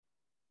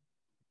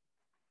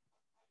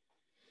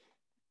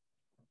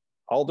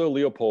Aldo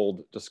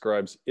Leopold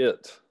describes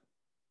it,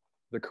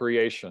 the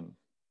creation,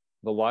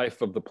 the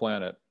life of the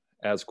planet,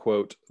 as,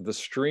 quote, the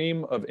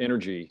stream of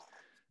energy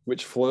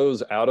which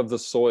flows out of the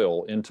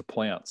soil into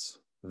plants,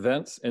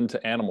 thence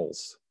into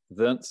animals,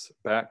 thence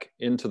back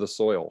into the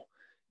soil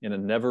in a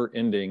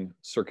never-ending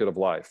circuit of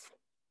life.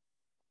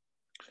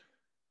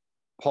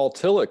 Paul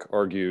Tillich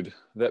argued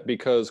that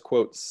because,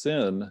 quote,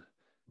 sin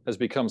has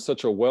become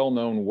such a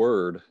well-known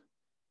word,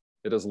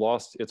 it has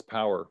lost its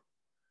power.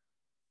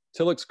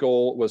 Tillich's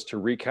goal was to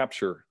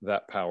recapture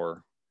that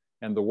power,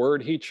 and the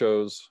word he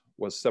chose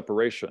was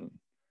separation,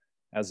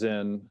 as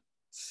in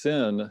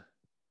sin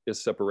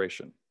is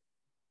separation.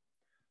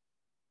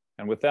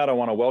 And with that, I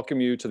want to welcome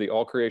you to the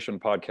All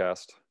Creation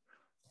podcast.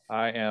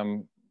 I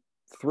am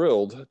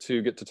thrilled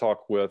to get to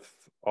talk with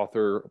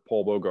author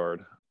Paul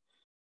Bogard.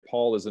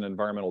 Paul is an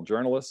environmental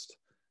journalist,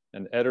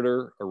 an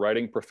editor, a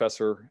writing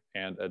professor,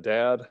 and a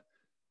dad.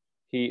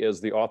 He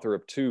is the author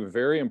of two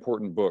very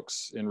important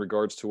books in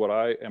regards to what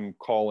I am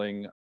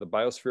calling the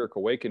biospheric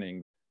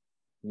awakening.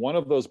 One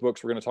of those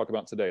books we're going to talk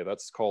about today,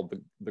 that's called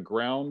The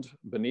Ground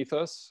Beneath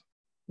Us.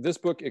 This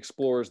book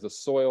explores the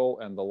soil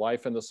and the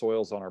life in the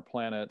soils on our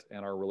planet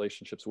and our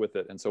relationships with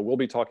it. And so we'll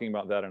be talking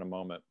about that in a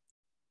moment.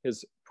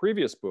 His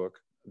previous book,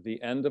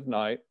 The End of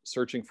Night,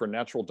 Searching for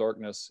Natural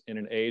Darkness in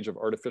an Age of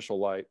Artificial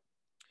Light,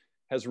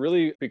 has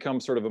really become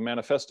sort of a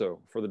manifesto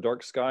for the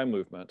dark sky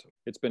movement.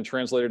 It's been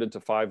translated into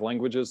 5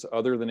 languages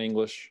other than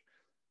English.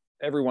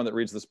 Everyone that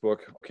reads this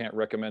book can't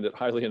recommend it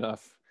highly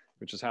enough,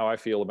 which is how I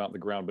feel about The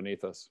Ground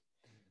Beneath Us.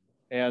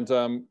 And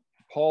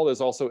Paul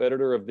is also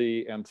editor of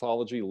the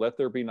anthology Let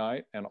There Be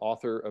Night and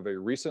author of a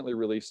recently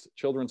released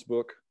children's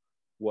book,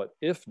 What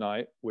If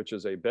Night, which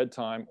is a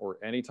bedtime or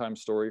anytime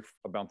story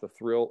about the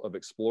thrill of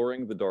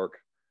exploring the dark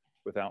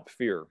without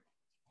fear.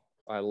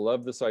 I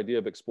love this idea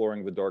of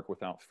exploring the dark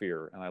without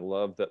fear. And I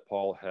love that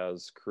Paul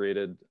has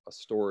created a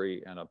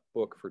story and a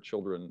book for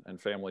children and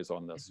families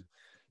on this.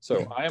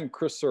 So I am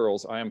Chris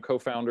Searles. I am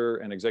co-founder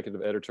and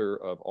executive editor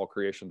of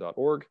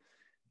allcreation.org.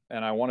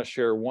 And I want to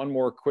share one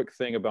more quick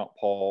thing about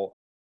Paul.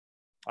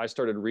 I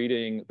started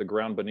reading The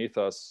Ground Beneath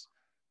Us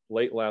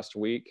late last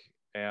week,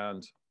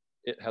 and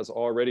it has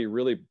already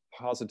really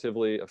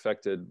positively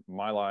affected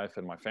my life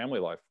and my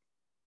family life.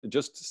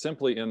 Just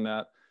simply in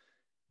that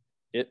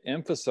it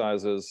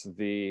emphasizes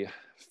the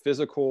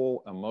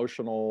physical,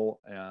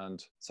 emotional,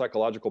 and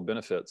psychological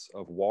benefits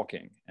of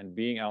walking and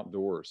being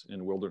outdoors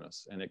in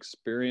wilderness and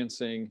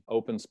experiencing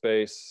open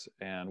space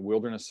and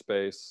wilderness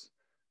space.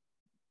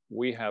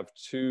 I have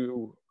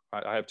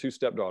two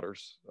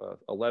stepdaughters,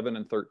 11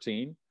 and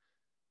 13.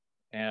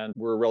 And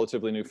we're a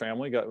relatively new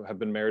family, have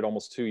been married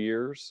almost 2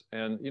 years.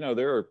 And, you know,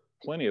 there are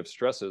plenty of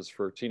stresses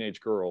for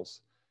teenage girls.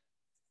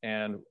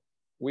 And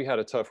we had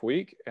a tough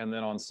week. And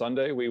then on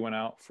Sunday, we went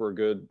out for a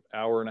good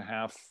hour and a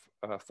half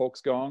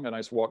Volksgang, a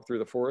nice walk through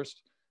the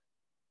forest.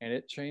 And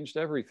it changed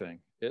everything.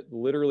 It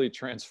literally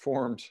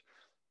transformed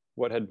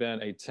what had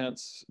been a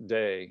tense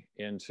day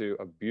into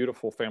a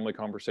beautiful family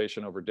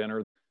conversation over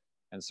dinner.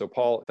 And so,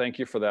 Paul, thank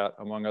you for that,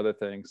 among other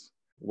things.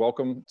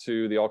 Welcome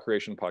to the All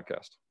Creation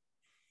podcast.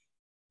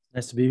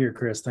 Nice to be here,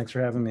 Chris. Thanks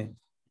for having me.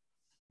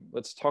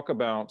 Let's talk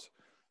about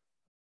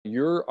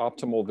your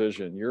optimal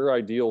vision, your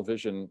ideal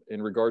vision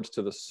in regards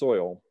to the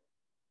soil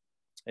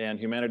and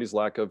humanity's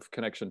lack of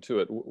connection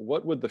to it.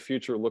 What would the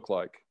future look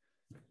like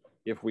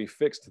if we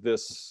fixed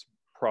this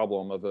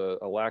problem of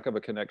a lack of a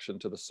connection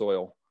to the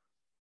soil?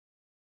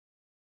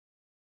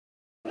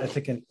 I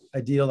think an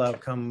ideal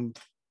outcome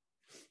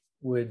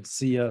would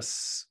see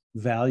us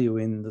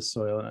valuing the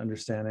soil and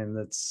understanding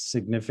its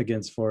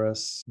significance for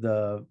us,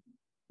 the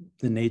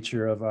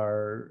nature of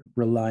our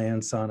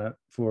reliance on it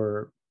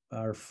for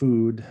our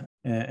food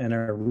and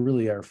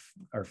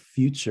our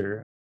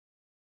future.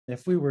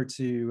 If we were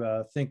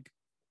to think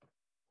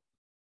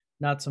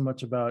not so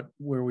much about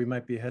where we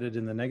might be headed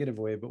in the negative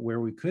way, but where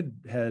we could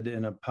head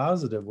in a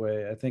positive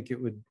way, I think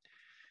it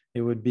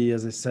would be,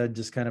 as I said,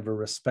 just kind of a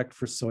respect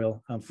for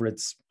soil, for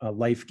its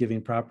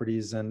life-giving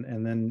properties,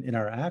 and then in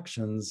our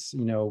actions,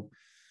 you know,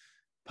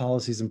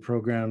 policies and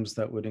programs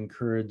that would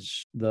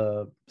encourage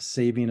the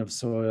saving of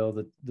soil,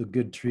 the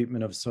good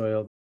treatment of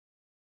soil.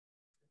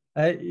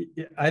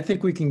 I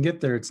think we can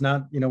get there. It's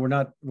not, you know,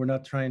 we're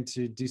not trying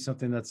to do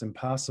something that's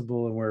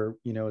impossible,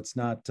 and it's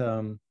not,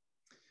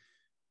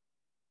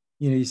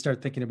 you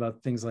start thinking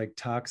about things like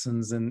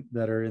toxins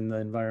that are in the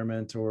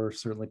environment, or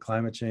certainly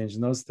climate change,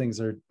 and those things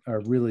are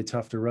really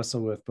tough to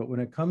wrestle with. But when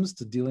it comes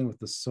to dealing with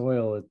the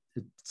soil,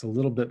 it's a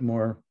little bit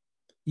more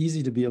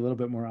easy to be a little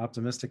bit more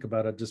optimistic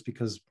about it, just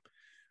because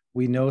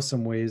we know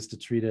some ways to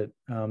treat it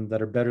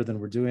that are better than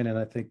we're doing. And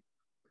I think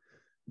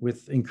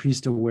with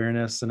increased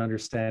awareness and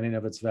understanding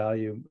of its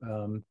value,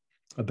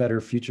 a better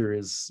future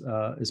is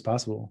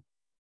possible.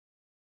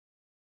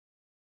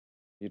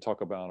 You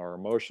talk about our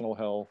emotional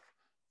health,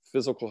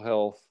 physical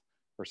health,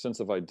 our sense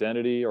of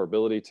identity, our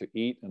ability to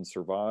eat and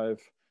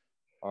survive,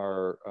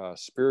 our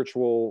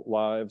spiritual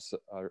lives,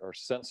 our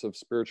sense of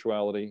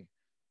spirituality,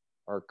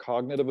 our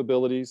cognitive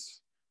abilities,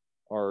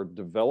 our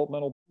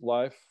developmental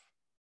life,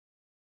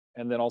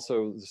 and then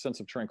also the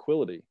sense of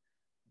tranquility.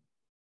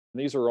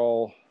 These are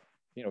all,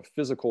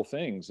 physical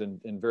things in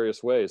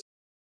various ways.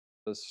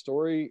 The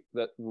story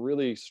that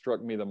really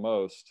struck me the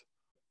most,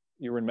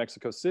 you were in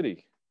Mexico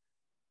City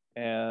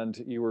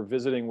and you were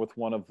visiting with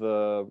one of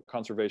the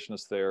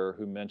conservationists there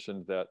who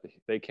mentioned that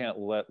they can't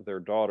let their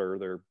daughter,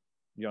 their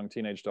young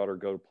teenage daughter,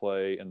 go to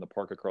play in the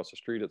park across the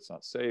street. It's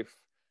not safe.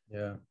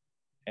 Yeah.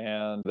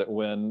 And that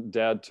when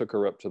dad took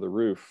her up to the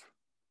roof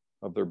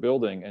of their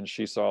building and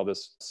she saw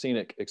this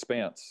scenic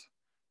expanse,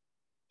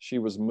 she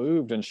was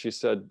moved and she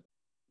said,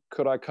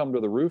 could I come to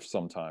the roof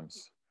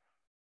sometimes?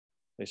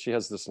 And she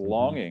has this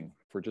longing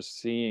for just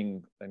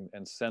seeing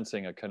and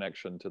sensing a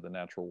connection to the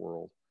natural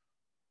world.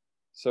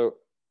 So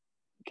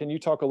can you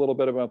talk a little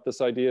bit about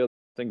this idea,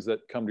 things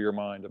that come to your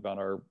mind about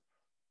our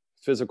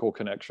physical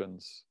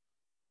connections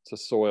to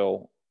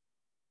soil?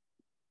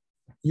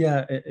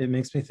 Yeah, it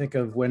makes me think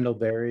of Wendell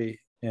Berry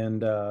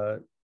and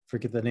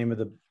forget the name of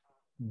the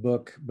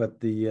book, but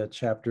the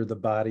chapter, The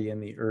Body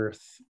and the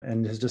Earth,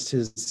 and just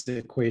his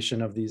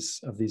equation of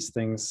these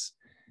things,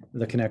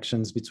 the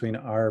connections between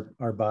our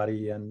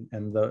body and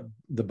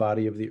the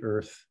body of the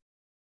earth.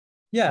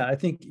 Yeah, I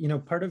think,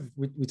 part of,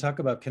 we talk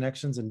about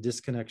connections and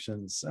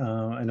disconnections.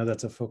 I know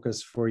that's a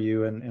focus for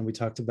you. And we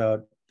talked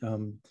about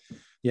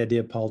the idea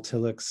of Paul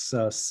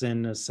Tillich's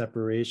sin as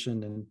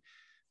separation. And,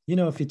 if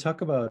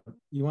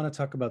you want to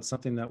talk about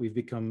something that we've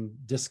become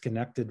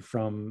disconnected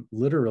from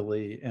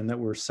literally, and that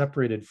we're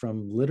separated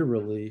from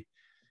literally,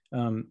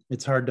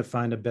 it's hard to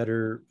find a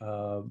better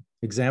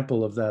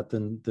example of that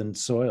than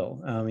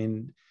soil. I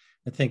mean,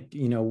 I think,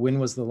 when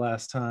was the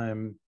last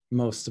time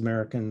most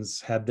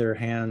Americans had their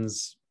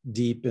hands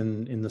deep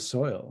in the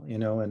soil,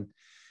 and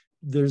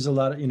there's a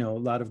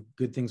lot of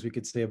good things we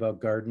could say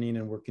about gardening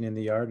and working in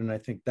the yard. And I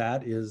think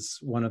that is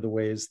one of the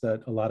ways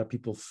that a lot of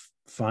people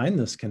find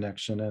this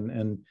connection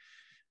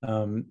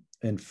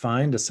and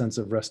find a sense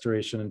of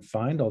restoration and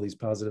find all these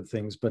positive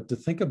things. But to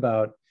think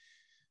about,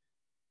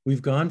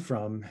 we've gone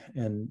from,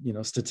 and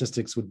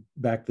statistics would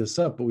back this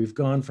up, but we've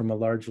gone from a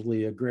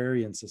largely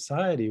agrarian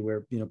society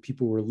where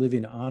people were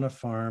living on a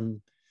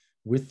farm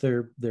with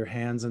their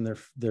hands and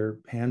their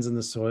hands in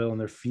the soil and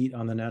their feet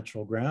on the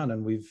natural ground,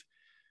 and we've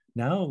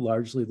now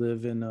largely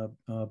live in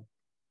a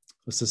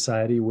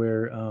society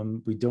where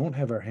we don't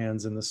have our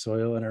hands in the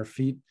soil and our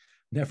feet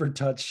never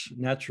touch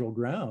natural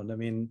ground. I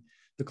mean,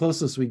 the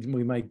closest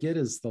we might get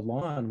is the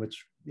lawn,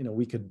 which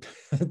we could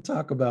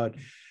talk about.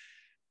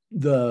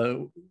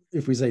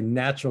 If we say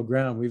natural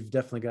ground, we've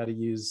definitely got to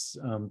use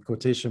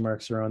quotation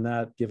marks around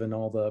that, given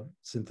all the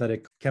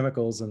synthetic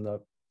chemicals and the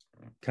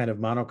kind of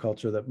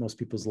monoculture that most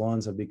people's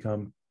lawns have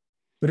become.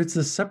 But it's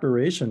the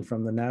separation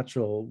from the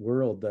natural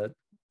world that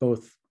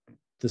both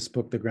this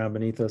book, The Ground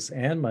Beneath Us,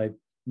 and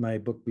my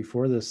book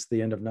before this,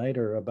 The End of Night,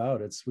 are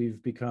about.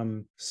 We've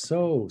become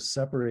so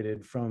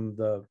separated from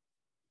the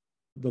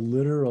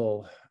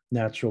literal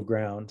natural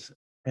ground,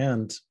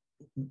 and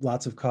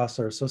lots of costs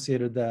are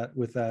associated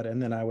with that.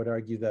 And then I would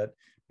argue that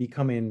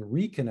becoming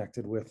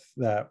reconnected with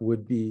that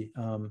would be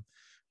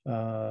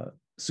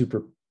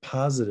super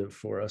positive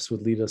for us,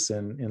 would lead us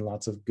in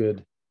lots of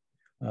good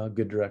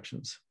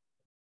directions.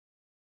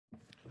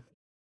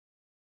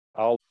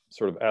 I'll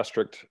sort of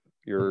asterisk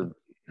your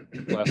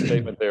last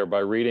statement there by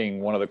reading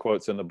one of the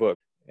quotes in the book.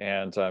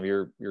 And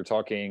you're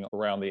talking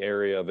around the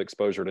area of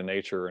exposure to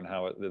nature and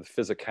how the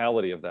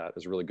physicality of that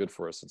is really good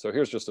for us. And so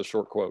here's just a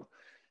short quote.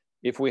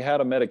 If we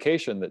had a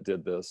medication that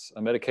did this,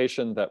 a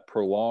medication that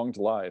prolonged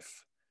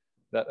life,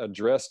 that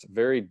addressed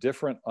very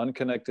different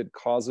unconnected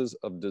causes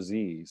of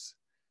disease,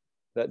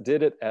 that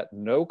did it at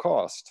no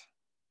cost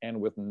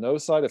and with no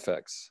side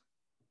effects,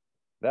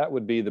 that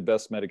would be the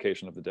best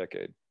medication of the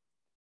decade.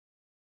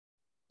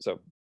 So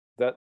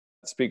that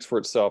speaks for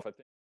itself.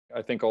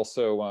 I think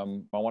also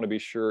I want to be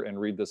sure and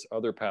read this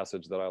other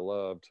passage that I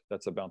loved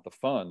that's about the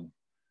fun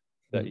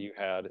that you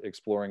had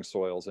exploring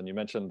soils. And you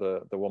mentioned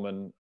the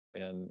woman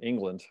in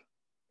England,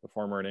 the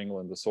farmer in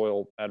England, the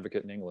soil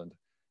advocate in England.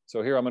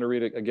 So here I'm going to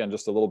read it again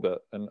just a little bit.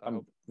 And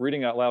I'm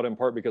reading out loud in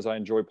part because I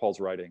enjoy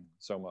Paul's writing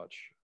so much.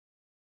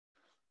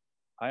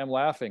 I am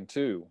laughing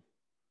too,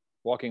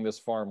 walking this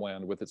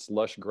farmland with its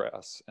lush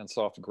grass and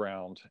soft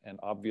ground and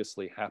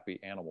obviously happy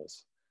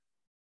animals.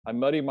 I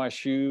muddy my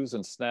shoes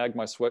and snag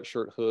my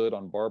sweatshirt hood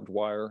on barbed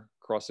wire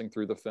crossing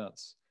through the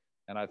fence.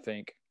 And I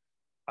think,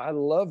 I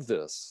love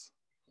this.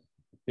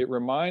 It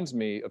reminds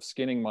me of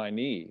skinning my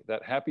knee,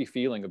 that happy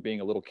feeling of being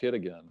a little kid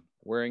again,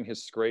 wearing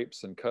his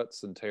scrapes and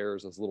cuts and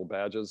tears as little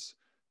badges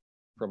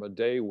from a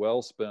day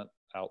well spent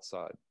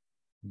outside.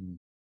 Mm.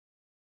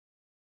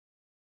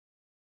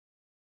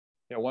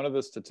 One of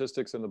the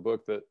statistics in the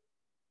book that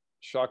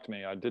shocked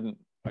me, I didn't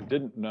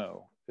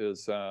know,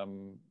 is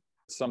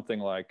something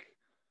like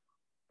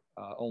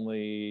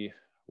only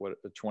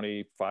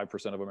 25%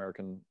 of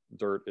American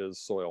dirt is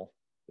soil,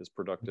 is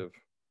productive,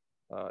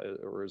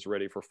 or is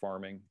ready for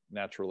farming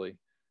naturally.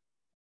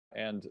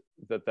 And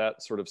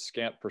that sort of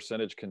scant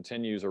percentage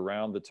continues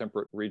around the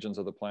temperate regions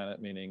of the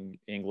planet, meaning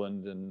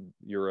England and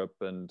Europe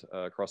and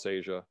across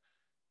Asia.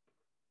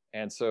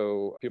 And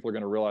so people are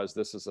going to realize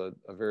this is a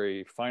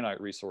very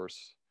finite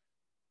resource.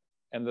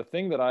 And the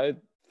thing that I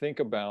think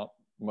about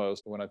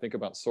most when I think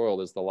about soil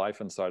is the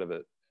life inside of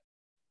it.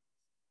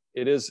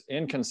 It is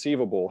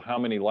inconceivable how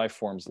many life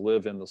forms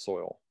live in the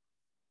soil.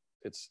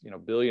 It's, you know,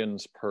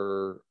 billions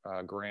per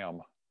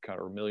gram,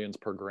 or millions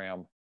per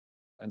gram.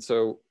 And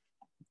so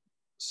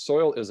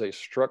soil is a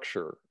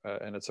structure,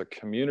 and it's a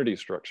community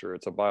structure.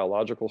 It's a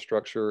biological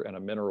structure and a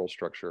mineral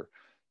structure.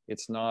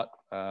 It's not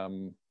a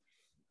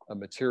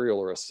material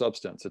or a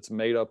substance. It's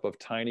made up of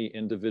tiny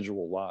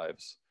individual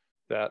lives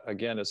that,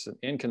 again, is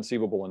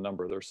inconceivable in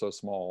number. They're so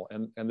small.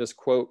 And this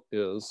quote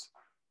is,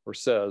 or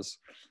says,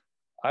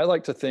 I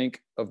like to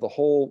think of the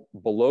whole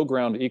below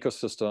ground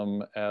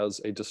ecosystem as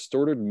a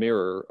distorted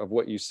mirror of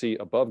what you see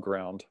above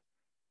ground,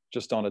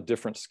 just on a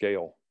different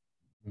scale.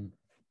 Mm.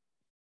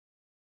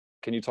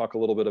 Can you talk a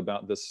little bit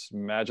about this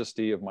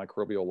majesty of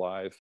microbial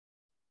life?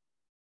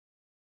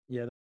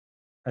 Yeah,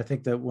 I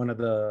think that one of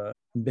the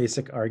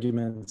basic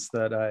arguments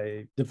that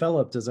I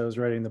developed as I was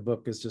writing the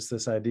book is just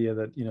this idea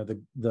that, you know,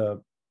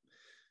 the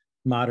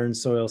modern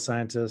soil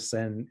scientists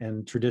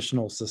and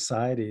traditional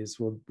societies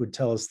would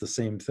tell us the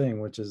same thing,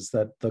 which is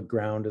that the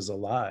ground is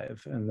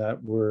alive, and that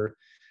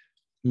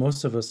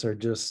most of us are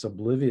just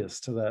oblivious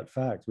to that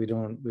fact. We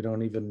don't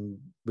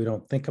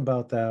think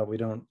about that. We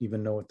don't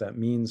even know what that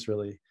means,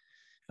 really.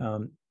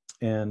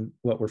 And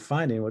what we're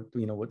finding,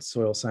 what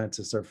soil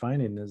scientists are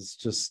finding, is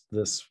just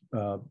this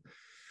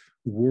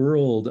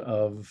world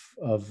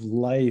of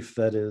life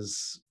that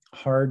is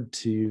hard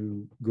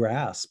to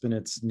grasp in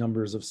its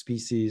numbers of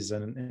species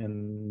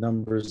and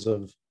numbers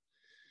of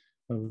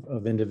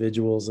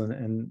individuals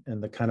and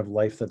the kind of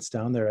life that's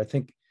down there. I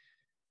think,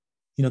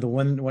 you know,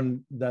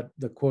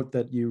 the quote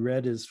that you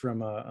read is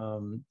from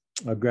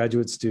a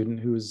graduate student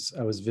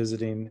I was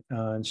visiting,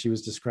 and she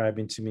was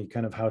describing to me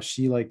kind of how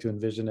she liked to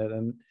envision it.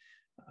 And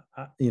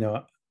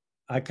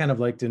I kind of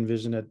like to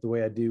envision it the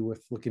way I do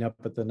with looking up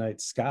at the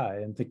night sky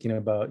and thinking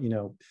about, you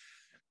know,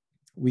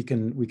 we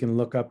can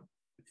look up,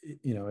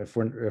 you know, if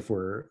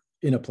we're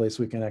in a place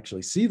we can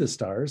actually see the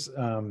stars.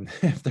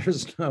 If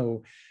there's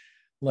no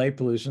light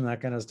pollution,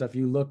 that kind of stuff,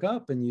 you look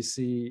up and you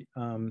see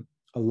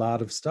a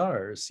lot of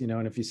stars, you know.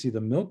 And if you see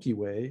the Milky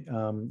Way,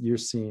 you're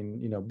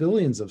seeing, you know,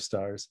 billions of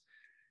stars.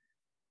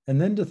 And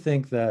then to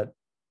think that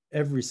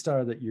every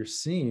star that you're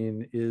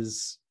seeing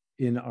is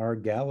in our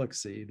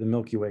galaxy, the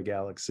Milky Way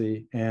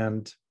galaxy,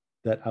 and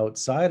that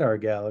outside our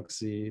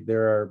galaxy,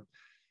 there are,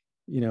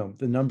 you know,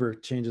 the number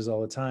changes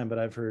all the time, but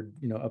I've heard,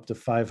 you know, up to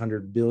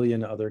 500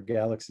 billion other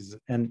galaxies.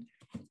 And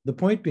the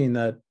point being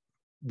that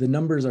the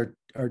numbers are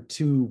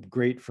too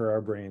great for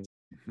our brains.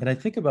 And I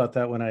think about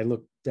that when I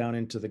look down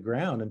into the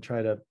ground and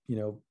try to, you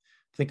know,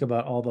 think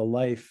about all the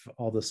life,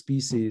 all the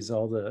species,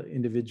 all the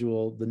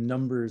the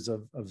numbers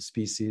of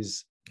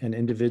species and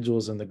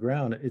individuals in the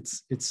ground.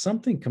 It's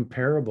something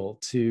comparable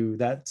to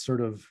that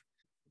sort of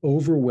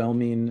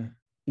overwhelming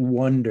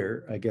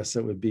wonder, I guess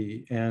it would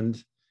be.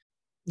 And,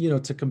 you know,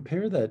 to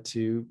compare that to,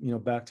 you know,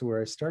 back to where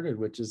I started,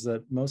 which is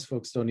that most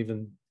folks don't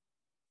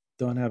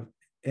have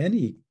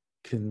any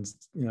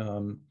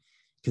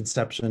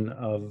conception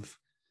of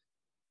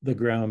the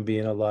ground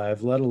being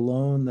alive, let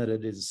alone that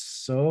it is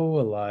so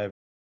alive.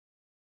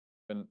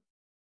 And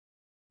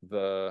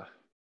the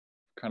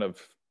kind of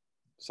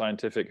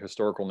scientific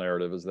historical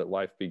narrative is that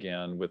life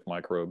began with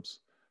microbes,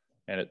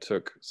 and it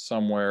took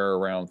somewhere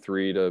around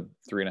 3 to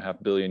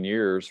 3.5 billion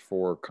years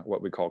for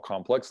what we call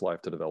complex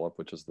life to develop,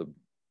 which is the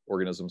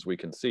organisms we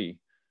can see.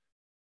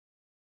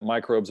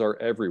 Microbes are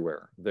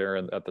everywhere. They're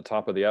at the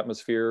top of the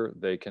atmosphere.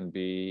 They can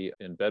be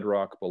in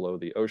bedrock below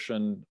the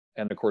ocean,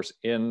 and of course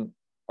in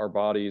our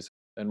bodies.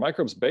 And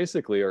microbes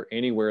basically are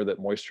anywhere that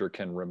moisture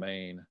can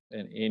remain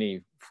in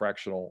any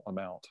fractional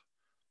amount.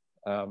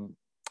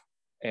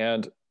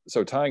 And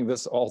so tying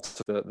this all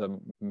to the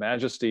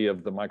majesty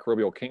of the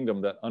microbial kingdom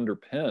that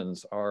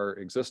underpins our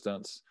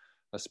existence,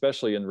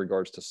 especially in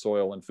regards to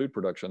soil and food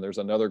production. There's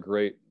another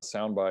great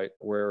soundbite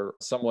where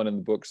someone in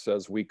the book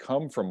says, "We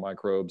come from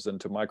microbes, and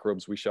to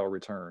microbes we shall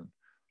return."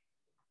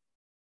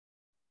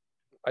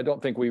 I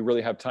don't think we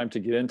really have time to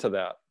get into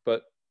that,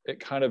 but it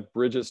kind of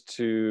bridges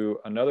to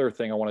another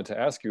thing I wanted to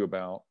ask you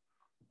about,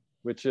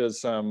 which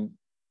is, you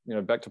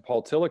know, back to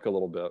Paul Tillich a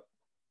little bit.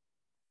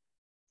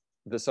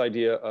 This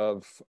idea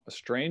of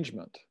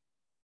estrangement,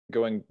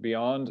 going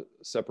beyond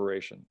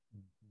separation.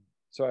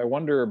 So I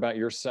wonder about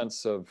your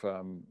sense of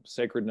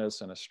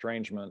sacredness and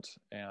estrangement,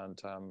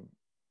 and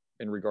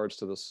in regards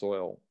to the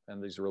soil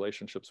and these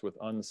relationships with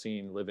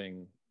unseen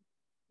living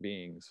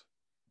beings.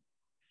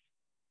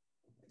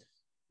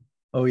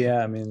 Oh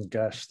yeah, I mean,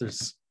 gosh,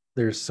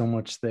 there's so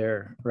much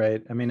there,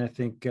 right? I mean, I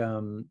think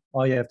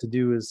all you have to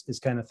do is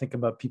kind of think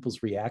about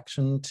people's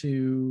reaction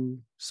to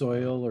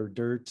soil or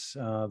dirt,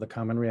 the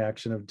common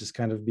reaction of just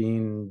kind of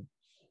being,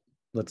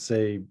 let's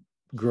say,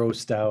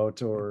 grossed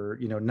out, or,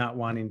 you know, not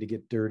wanting to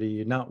get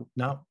dirty. Not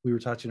we were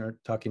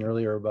talking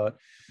earlier about,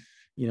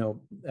 you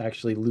know,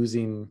 actually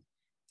losing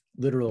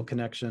literal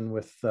connection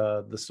with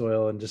the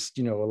soil, and just,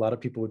 you know, a lot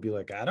of people would be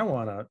like, I don't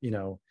want to, you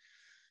know,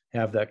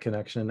 have that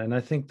connection. And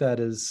I think that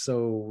is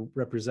so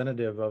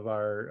representative of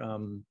our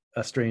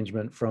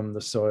estrangement from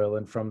the soil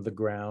and from the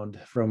ground,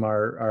 from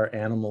our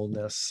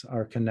animalness,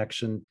 our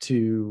connection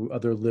to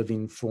other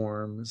living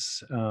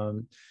forms.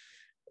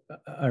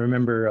 I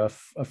remember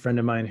a friend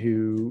of mine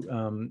who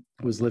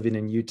was living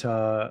in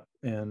Utah,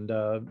 and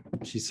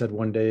she said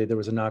one day there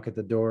was a knock at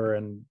the door,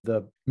 and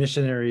the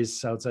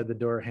missionaries outside the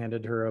door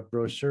handed her a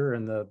brochure,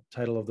 and the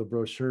title of the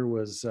brochure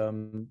was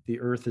 "The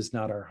Earth is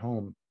Not Our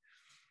Home."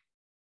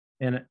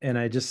 And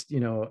I just,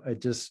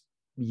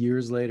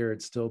 years later,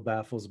 it still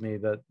baffles me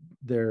that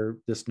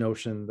this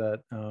notion that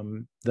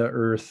the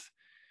Earth,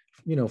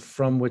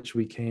 from which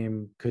we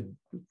came,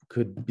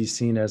 could be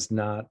seen as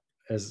not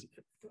as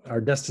our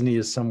destiny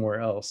is somewhere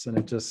else. And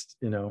it just,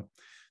 it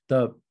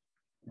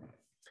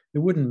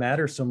wouldn't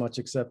matter so much,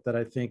 except that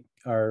I think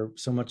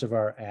so much of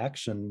our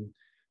action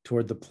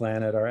toward the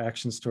planet, our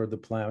actions toward the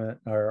planet,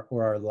 or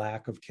our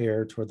lack of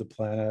care toward the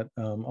planet,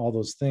 all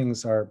those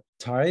things are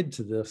tied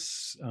to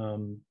this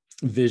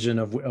vision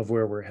of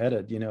where we're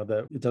headed.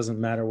 That it doesn't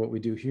matter what we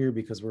do here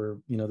because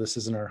this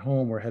isn't our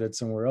home, we're headed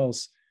somewhere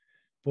else.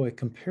 Boy,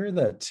 compare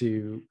that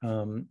to,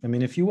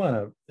 if you want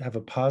to have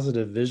a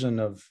positive vision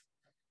of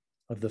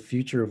the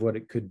future of what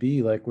it could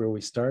be, like where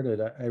we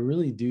started, I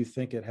really do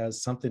think it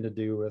has something to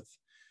do with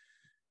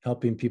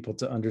helping people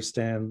to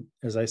understand,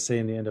 as I say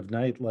in The End of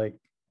Night, like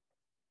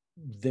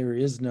there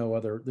is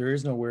nowhere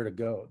to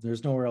go.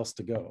 There's nowhere else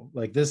to go.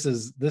 Like this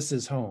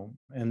is home,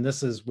 and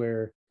this is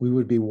where we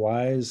would be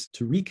wise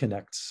to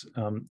reconnect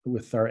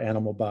with our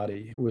animal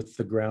body, with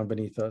the ground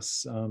beneath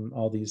us,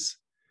 all these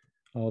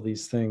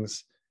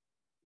things.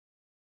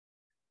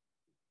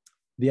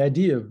 The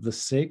idea of the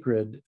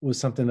sacred was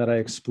something that I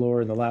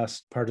explore in the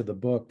last part of the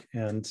book.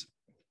 And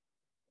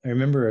I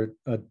remember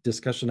a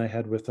discussion I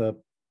had with a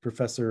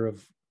professor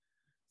of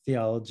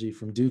theology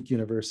from Duke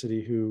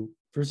University, who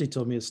first he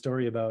told me a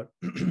story about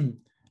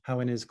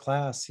how in his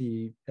class,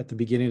 at the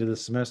beginning of the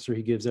semester,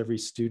 he gives every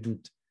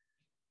student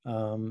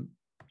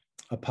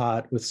a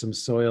pot with some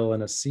soil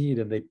and a seed,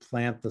 and they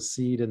plant the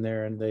seed in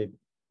there, and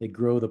they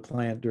grow the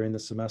plant during the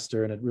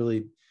semester. And it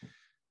really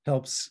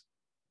helps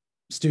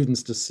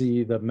students to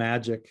see the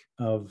magic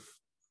of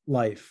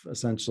life,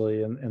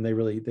 essentially, and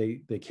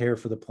they care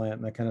for the plant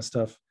and that kind of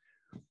stuff.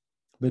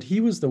 But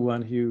he was the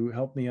one who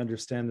helped me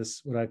understand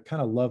this, what I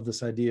kind of love,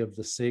 this idea of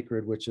the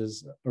sacred,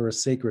 or a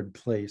sacred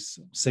place,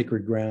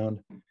 sacred ground.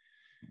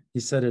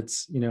 He said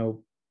it's,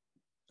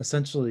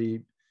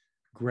 essentially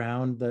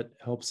ground that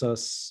helps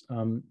us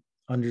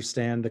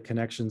understand the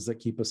connections that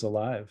keep us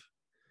alive.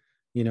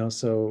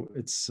 So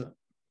it's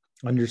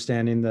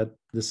understanding that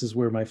this is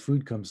where my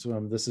food comes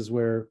from. This is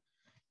where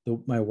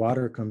my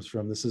water comes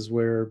from. This is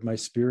where my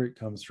spirit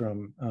comes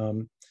from.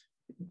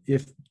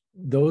 If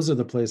those are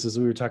the places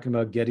we were talking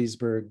about,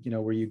 Gettysburg,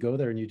 where you go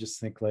there and you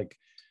just think like,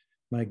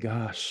 my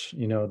gosh,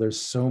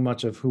 there's so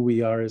much of who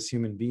we are as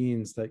human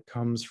beings that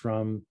comes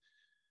from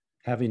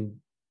having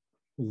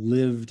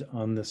lived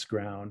on this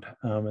ground.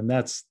 And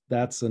that's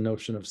a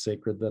notion of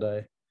sacred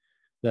that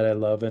I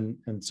love. And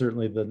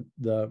certainly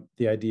the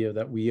idea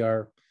that we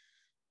are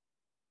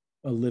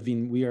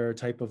a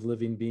type of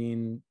living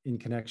being in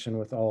connection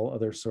with all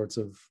other sorts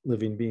of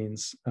living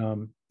beings.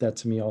 That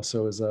to me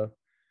also is a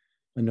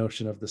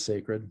notion of the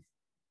sacred.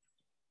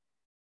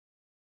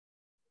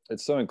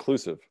 It's so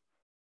inclusive.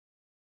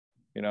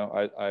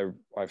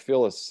 I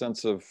feel a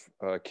sense of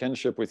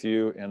kinship with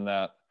you in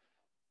that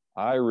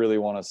I really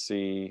want to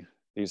see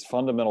these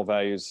fundamental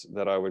values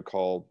that I would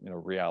call,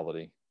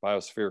 reality,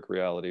 biospheric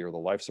reality, or the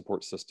life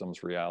support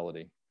systems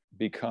reality,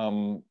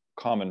 become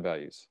common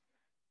values.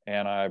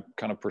 And I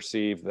kind of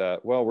perceive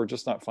that, well, we're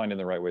just not finding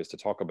the right ways to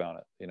talk about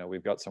it.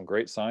 We've got some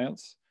great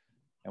science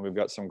and we've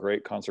got some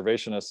great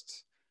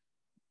conservationists,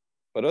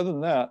 but other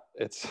than that,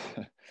 it's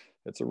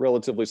a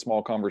relatively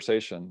small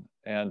conversation.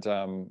 And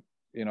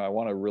I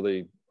want to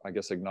really, I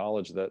guess,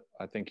 acknowledge that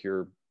I think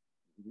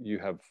you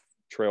have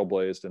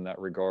trailblazed in that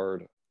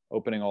regard,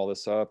 opening all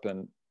this up.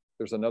 And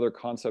there's another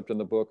concept in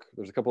the book.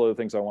 There's a couple other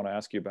things I want to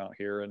ask you about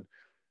here. And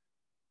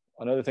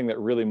another thing that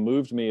really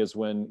moved me is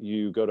when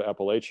you go to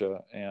Appalachia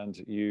and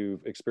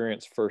you've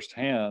experienced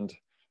firsthand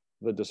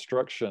the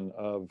destruction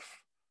of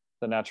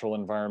the natural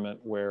environment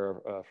where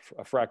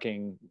a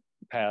fracking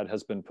pad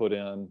has been put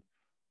in.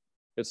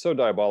 It's so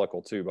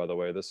diabolical too, by the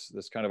way, this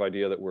kind of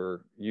idea that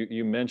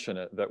you mention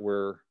it, that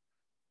we're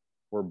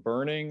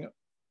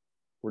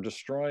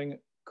destroying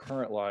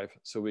current life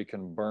so we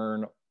can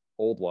burn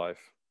old life.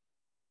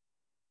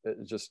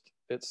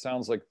 It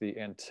sounds like the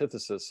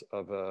antithesis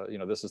of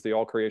this is the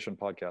All Creation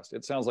podcast.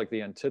 It sounds like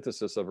the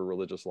antithesis of a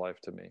religious life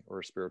to me, or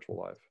a spiritual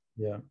life.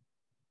 Yeah.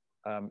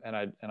 And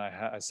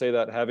I say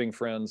that having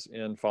friends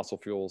in fossil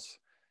fuels,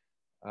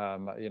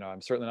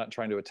 I'm certainly not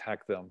trying to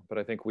attack them, but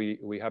I think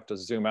we have to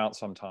zoom out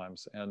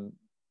sometimes and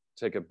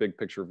take a big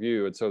picture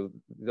view. And so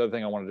the other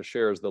thing I wanted to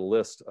share is the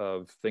list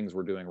of things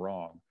we're doing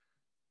wrong,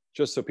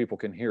 just so people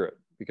can hear it,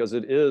 because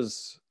it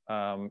is,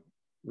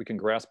 we can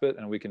grasp it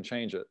and we can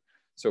change it.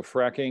 So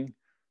fracking,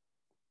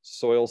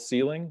 soil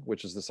sealing,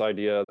 which is this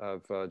idea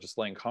of just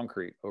laying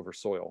concrete over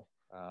soil.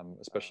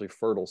 especially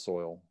fertile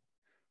soil.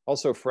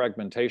 Also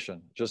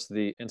fragmentation, just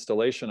the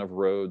installation of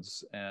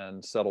roads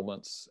and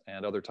settlements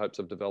and other types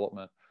of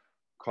development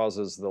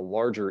causes the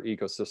larger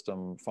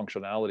ecosystem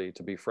functionality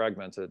to be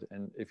fragmented.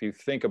 And if you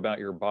think about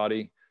your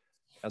body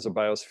as a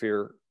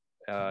biosphere,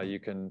 you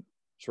can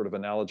sort of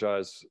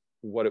analogize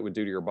what it would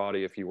do to your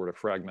body if you were to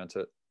fragment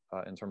it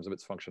in terms of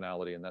its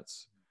functionality. And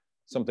that's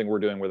something we're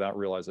doing without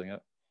realizing it.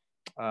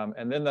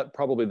 And then that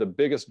probably the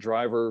biggest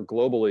driver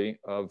globally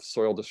of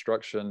soil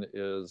destruction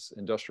is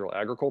industrial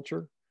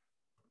agriculture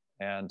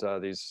and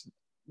these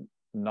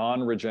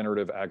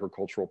non-regenerative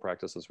agricultural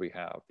practices we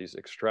have, these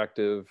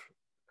extractive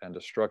and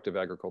destructive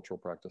agricultural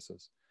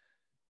practices.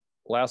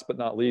 Last but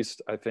not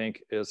least, I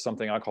think, is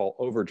something I call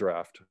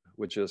overdraft,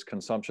 which is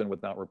consumption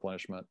without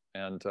replenishment.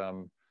 And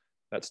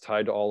that's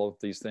tied to all of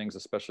these things,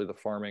 especially the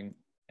farming.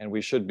 And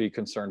we should be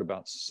concerned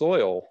about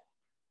soil,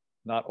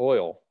 not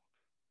oil,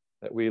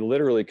 that we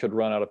literally could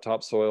run out of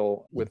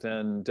topsoil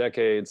within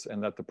decades,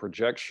 and that the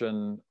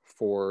projection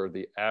for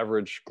the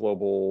average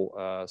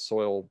global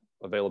soil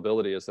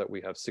availability is that we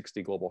have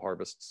 60 global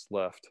harvests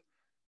left.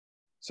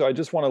 So I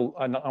just want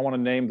to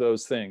name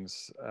those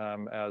things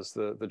as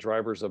the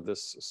drivers of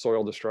this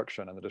soil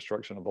destruction and the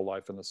destruction of the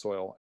life in the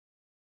soil.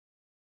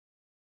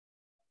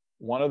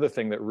 One other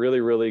thing that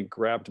really, really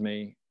grabbed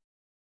me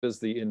is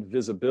the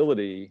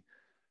invisibility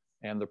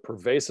and the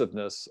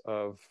pervasiveness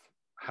of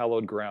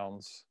hallowed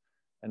grounds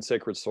and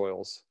sacred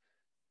soils.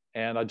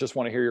 And I just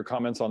want to hear your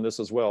comments on this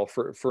as well.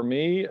 For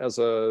me, as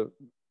a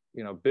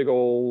big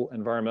old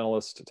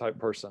environmentalist type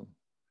person,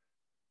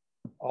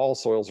 all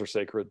soils are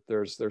sacred.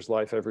 There's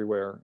life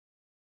everywhere.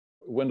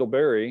 Wendell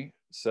Berry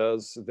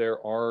says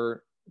there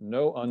are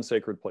no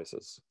unsacred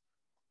places,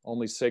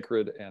 only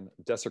sacred and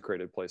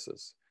desecrated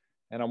places.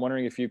 And I'm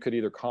wondering if you could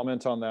either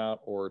comment on that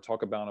or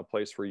talk about a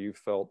place where you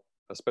felt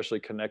especially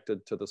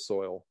connected to the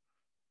soil.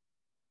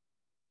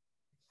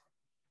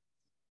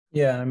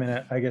 Yeah, I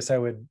mean, I guess I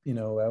would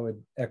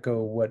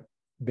echo what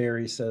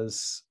Barry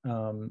says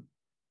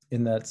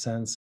in that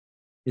sense.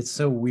 It's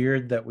so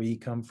weird that we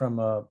come from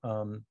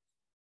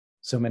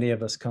so many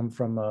of us come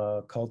from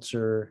a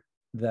culture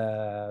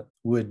that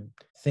would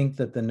think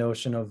that the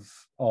notion of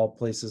all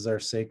places are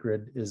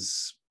sacred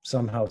is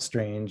somehow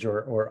strange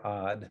or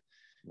odd.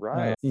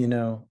 Right.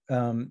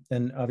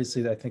 And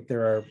obviously I think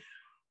there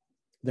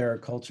are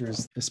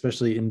cultures,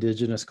 especially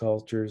indigenous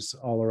cultures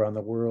all around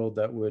the world,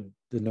 that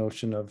the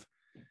notion of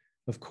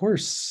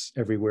course,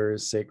 everywhere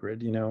is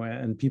sacred,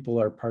 and people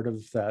are part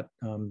of that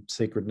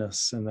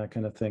sacredness and that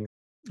kind of thing.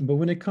 But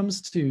when it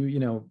comes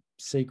to,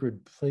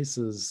 sacred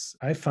places,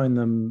 I find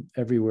them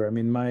everywhere. I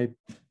mean,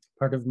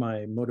 part of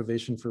my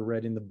motivation for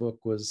writing the book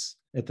was,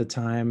 at the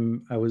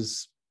time I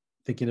was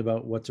thinking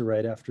about what to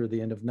write after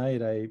the end of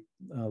night, I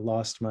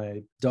lost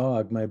my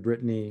dog, my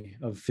Brittany,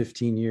 of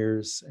 15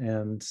 years.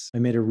 And I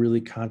made a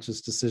really conscious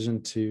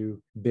decision to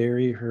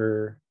bury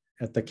her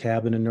at the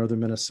cabin in northern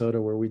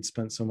Minnesota where we'd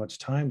spent so much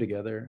time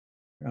together.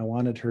 I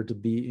wanted her to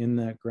be in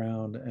that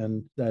ground,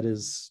 and that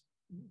is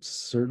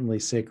certainly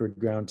sacred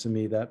ground to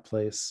me, that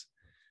place.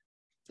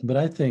 But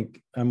I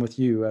think I'm with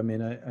you. I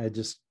mean, I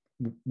just,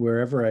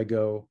 wherever I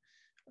go,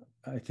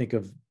 I think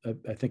of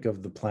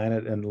the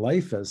planet and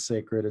life as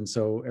sacred, and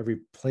so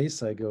every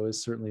place I go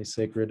is certainly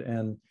sacred.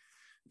 And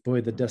boy,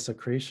 the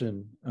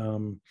desecration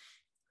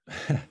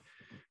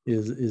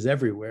is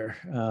everywhere.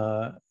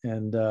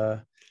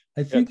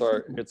 I think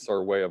it's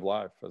our way of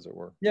life, as it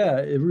were. Yeah,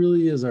 it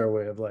really is our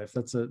way of life.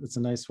 It's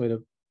a nice way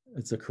to,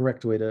 it's a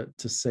correct way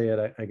to say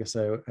it, I guess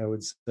I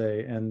would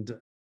say. And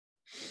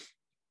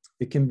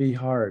it can be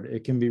hard.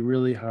 It can be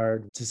really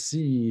hard to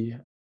see.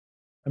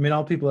 I mean,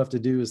 all people have to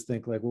do is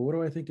think like, well, what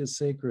do I think is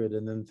sacred?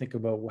 And then think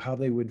about how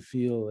they would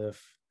feel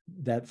if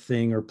that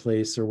thing or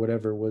place or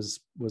whatever was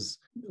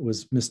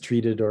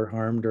mistreated or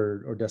harmed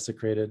or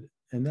desecrated.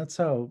 And that's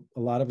how a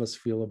lot of us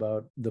feel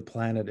about the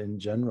planet in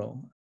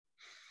general.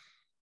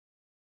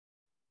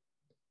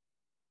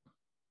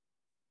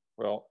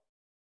 Well,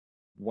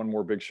 one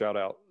more big shout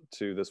out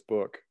to this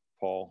book,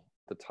 Paul.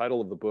 The title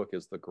of the book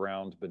is The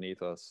Ground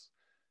Beneath Us.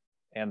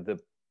 And the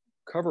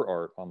cover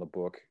art on the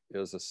book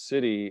is a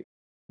city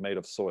made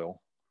of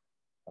soil,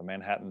 a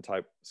Manhattan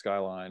type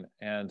skyline.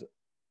 And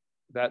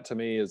that to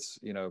me is,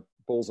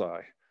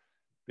 bullseye,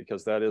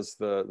 because that is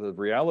the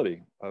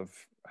reality of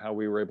how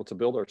we were able to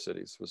build our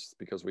cities, was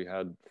because we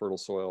had fertile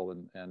soil.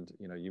 And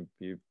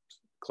you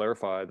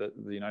clarify that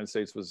the United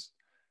States was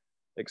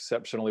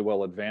exceptionally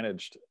well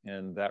advantaged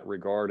in that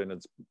regard, and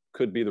it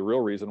could be the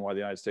real reason why the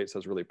United States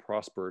has really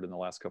prospered in the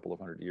last couple of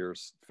 100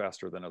 years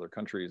faster than other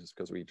countries,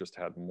 because we just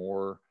had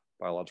more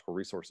biological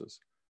resources.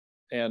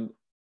 And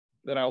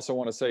then I also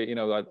want to say,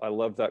 I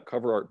love that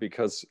cover art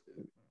because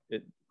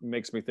it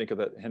makes me think of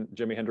that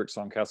Jimi Hendrix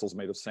song, Castles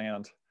Made of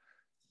Sand.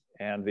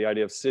 And the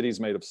idea of cities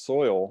made of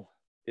soil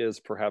is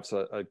perhaps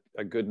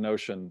a good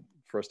notion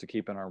for us to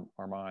keep in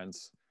our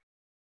minds.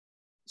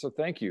 So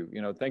thank you.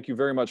 Thank you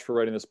very much for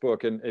writing this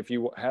book. And if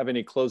you have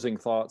any closing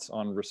thoughts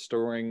on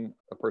restoring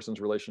a person's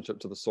relationship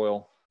to the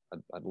soil,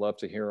 I'd love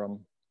to hear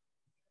them.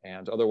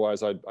 And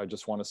otherwise, I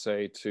just want to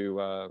say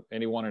to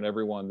anyone and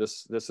everyone,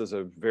 this is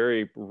a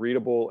very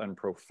readable and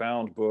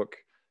profound book.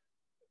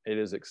 It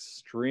is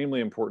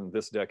extremely important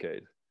this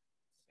decade.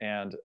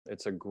 And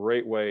it's a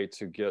great way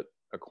to get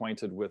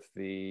acquainted with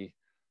the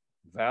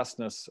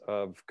vastness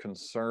of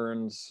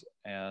concerns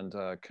and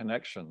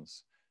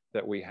connections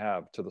that we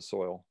have to the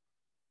soil.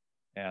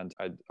 And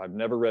I've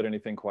never read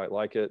anything quite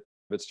like it.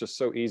 It's just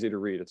so easy to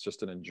read. It's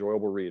just an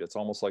enjoyable read. It's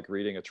almost like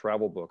reading a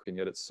travel book, and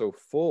yet it's so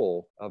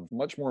full of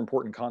much more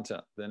important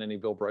content than any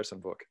Bill Bryson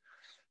book.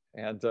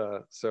 And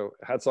so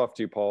hats off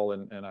to you, Paul,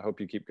 and I hope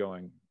you keep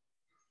going.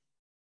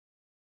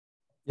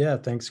 Yeah,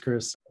 thanks,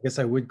 Chris. I guess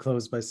I would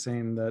close by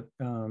saying that,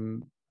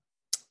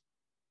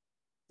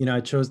 I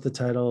chose the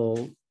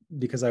title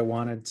because I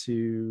wanted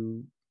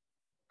to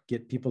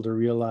get people to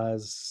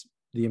realize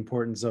the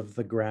importance of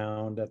the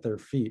ground at their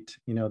feet,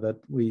 that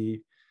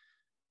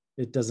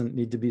it doesn't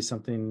need to be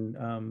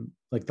something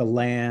like the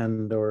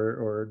land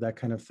or that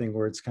kind of thing,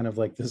 where it's kind of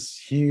like this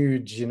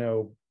huge,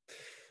 the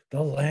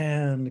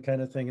land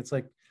kind of thing. It's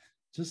like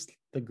just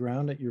the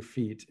ground at your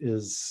feet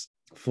is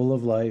full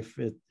of life.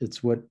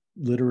 It's what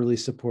literally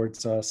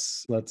supports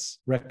us. Let's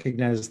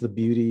recognize the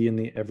beauty in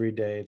the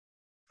everyday.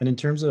 And in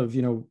terms of,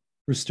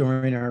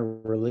 restoring our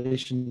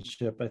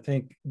relationship, I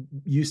think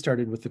you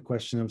started with the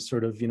question of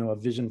sort of,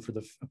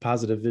 a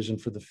positive vision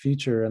for the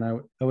future. And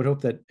I would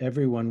hope that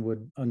everyone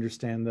would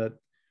understand that,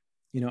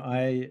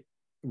 I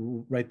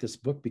write this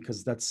book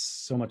because that's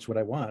so much what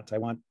I want.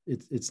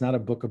 It's not a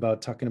book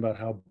about talking about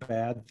how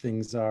bad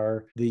things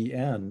are, the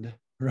end,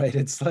 right?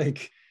 It's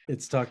like,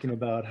 it's talking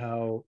about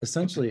how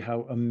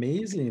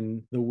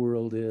amazing the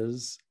world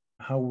is,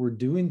 how we're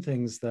doing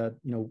things that,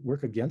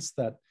 work against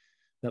that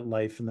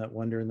life and that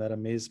wonder and that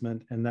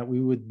amazement, and that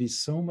we would be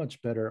so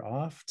much better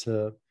off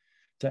to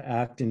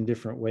act in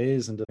different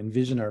ways and to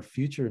envision our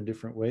future in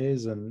different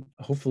ways. And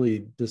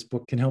hopefully this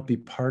book can help be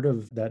part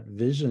of that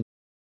vision.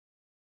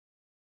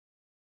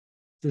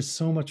 There's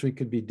so much we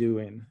could be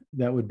doing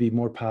that would be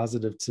more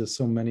positive to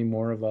so many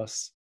more of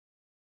us.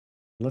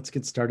 Let's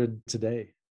get started today.